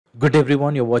Good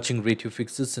everyone, you're watching Radio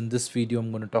Fixes. In this video, I'm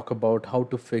going to talk about how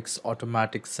to fix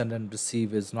automatic send and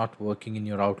receive is not working in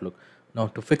your Outlook. Now,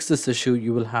 to fix this issue,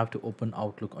 you will have to open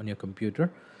Outlook on your computer.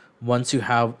 Once you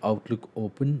have Outlook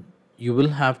open, you will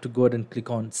have to go ahead and click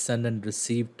on Send and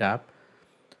Receive tab.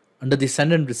 Under the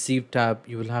Send and Receive tab,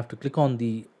 you will have to click on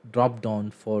the drop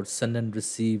down for Send and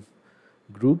Receive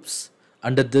groups.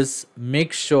 Under this,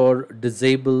 make sure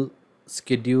Disable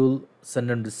Schedule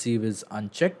Send and Receive is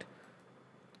unchecked.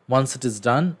 Once it is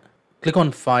done, click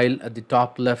on File at the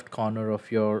top left corner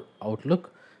of your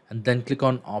Outlook and then click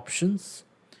on Options.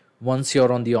 Once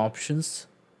you're on the Options,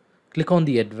 click on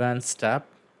the Advanced tab.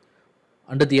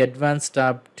 Under the Advanced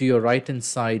tab to your right hand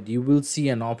side, you will see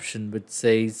an option which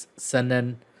says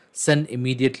Send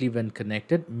immediately when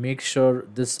connected. Make sure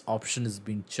this option is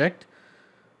being checked.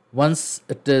 Once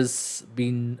it is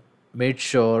been made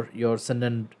sure your send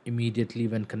and immediately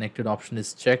when connected option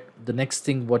is checked, the next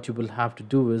thing what you will have to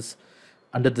do is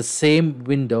under the same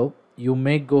window you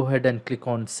may go ahead and click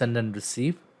on send and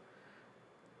receive.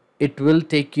 It will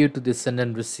take you to the send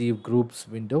and receive groups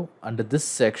window. Under this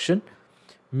section,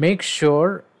 make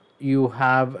sure you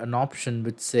have an option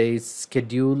which says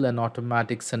schedule an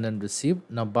automatic send and receive.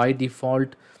 Now by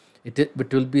default it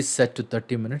will be set to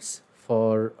 30 minutes.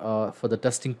 For the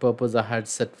testing purpose, I had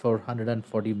set for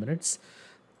 140 minutes.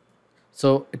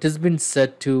 So it has been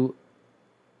set to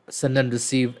send and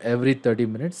receive every 30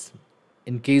 minutes.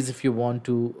 In case if you want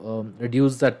to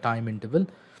reduce that time interval,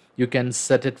 you can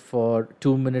set it for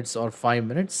 2 minutes or 5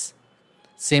 minutes.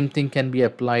 Same thing can be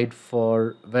applied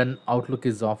for when Outlook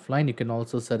is offline. You can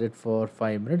also set it for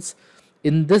 5 minutes.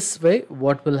 In this way,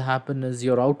 what will happen is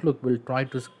your Outlook will try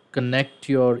to connect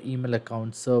your email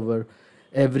account server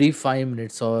every 5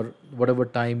 minutes or whatever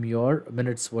time your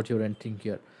minutes what you're entering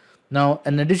here. Now,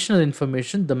 an additional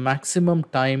information, the maximum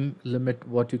time limit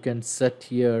what you can set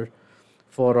here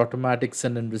for automatic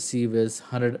send and receive is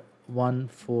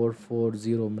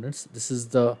 11440 minutes. This is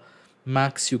the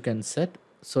max you can set.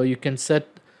 So you can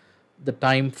set the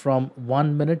time from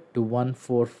 1 minute to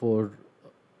 144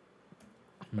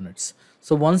 minutes.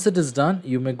 So once it is done,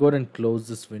 you may go ahead and close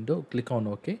this window, click on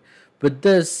OK. With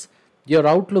this, your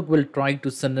Outlook will try to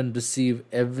send and receive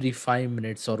every 5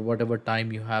 minutes or whatever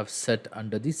time you have set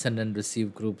under the send and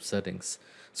receive group settings.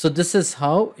 So this is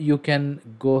how you can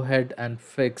go ahead and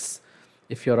fix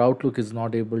if your Outlook is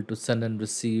not able to send and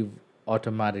receive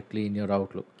automatically in your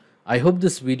Outlook. I hope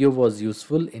this video was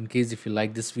useful. In case if you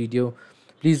like this video,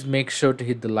 please make sure to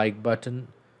hit the like button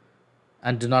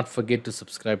and do not forget to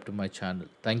subscribe to my channel.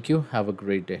 Thank you. Have a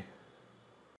great day.